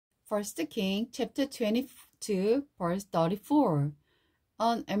First King chapter 22 verse 34.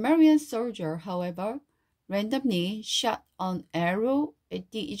 An Aramean soldier, however, randomly shot an arrow at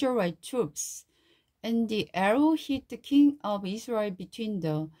the Israelite troops, and the arrow hit the king of Israel between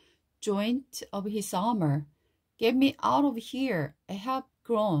the joint of his armor. "Get me out of here," Ahab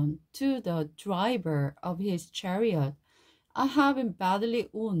groaned to the driver of his chariot. "I have been badly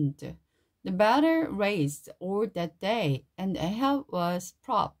wounded." The battle raged all that day, and Ahab was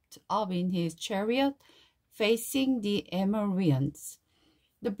propped up in his chariot, facing the Arameans.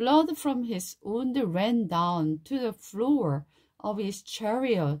 The blood from his wound ran down to the floor of his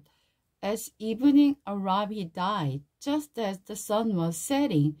chariot. As evening arrived, he died. Just as the sun was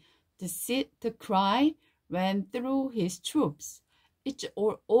setting, the cry ran through his troops, "It's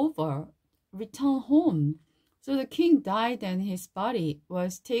all over. Return home." So the king died, and his body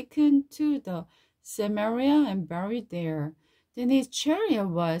was taken to the Samaria and buried there. Then his chariot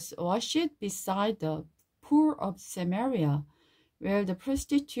was washed beside the pool of Samaria, where the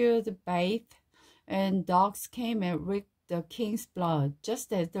prostitute bathed, and dogs came and licked the king's blood,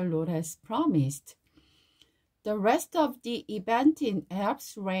 just as the Lord has promised. The rest of the event in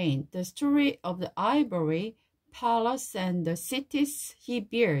Ahab's reign, the story of the ivory palace and the cities he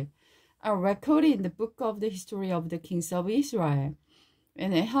built, are recorded in the book of the history of the kings of Israel.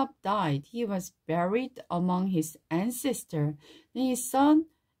 When Ahab died, he was buried among his ancestors. Then his son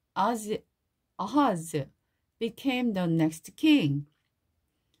Ahaz became the next king.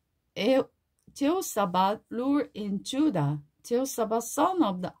 Jehoshaphat ruled in Judah. Jehoshaphat, son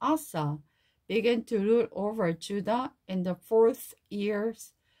of the Asa, began to rule over Judah in the 4th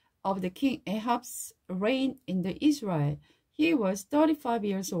years of the king Ahab's reign in Israel. He was 35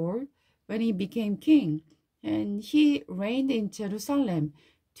 years old when he became king, and he reigned in Jerusalem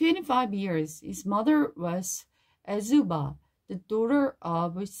 25 years. His mother was Azubah, the daughter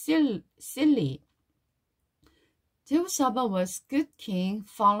of Sili. Jehoshaphat was good king,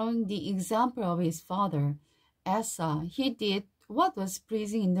 following the example of his father Asa. He did what was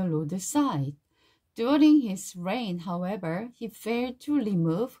pleasing in the Lord's sight. During his reign, however, he failed to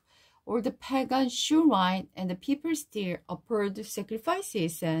remove all the pagan shrines, and the people still offered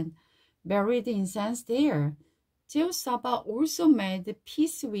sacrifices and buried incense there. Jehoshaphat also made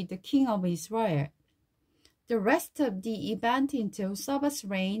peace with the king of Israel. The rest of the event in Jehoshaphat's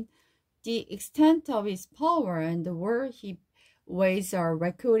reign, the extent of his power, and the war he waged are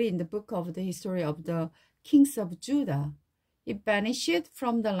recorded in the book of the history of the kings of Judah. He banished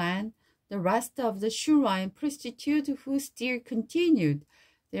from the land the rest of the shrine prostitutes who still continued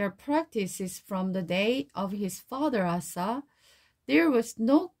their practices from the day of his father Asa. There was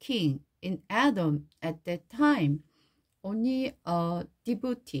no king in Edom at that time, only a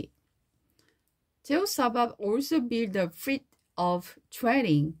devotee. Jehoshaphat also built a fleet of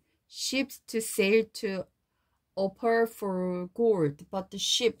trading ships to sail to Ophir for gold, but the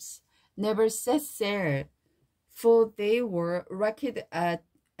ships never set sail, for they were wrecked at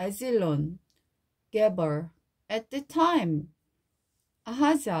Azilon Geber. At the time,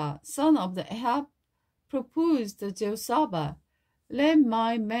 Ahaziah, son of the Ahab, proposed to Jehoshaphat, "Let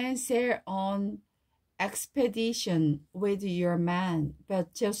my men sail on expedition with your men."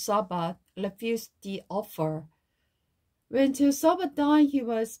 But Jehoshaphat refused the offer. When Jehoshaphat died, he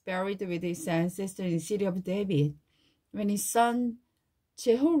was buried with his ancestors in the city of David. When his son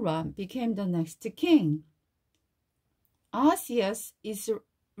Jehoram became the next king, Ahaziah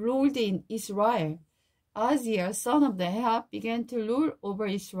ruled in Israel. Ahaziah, son of the Ahab, began to rule over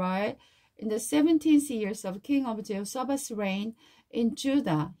Israel in the 17th years of King of Jehoshaphat's reign in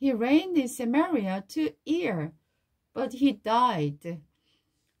Judah. He reigned in Samaria 2 years, but he died.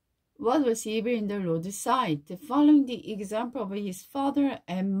 What was evil in the Lord's sight, following the example of his father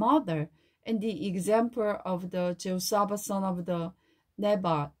and mother, and the example of the Jehoshaphat, son of the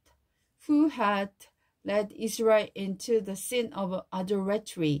Nebat, who had led Israel into the sin of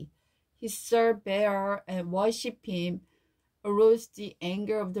idolatry. He served Baal and worshipped him, aroused the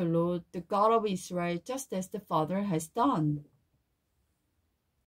anger of the Lord, the God of Israel, just as the father has done.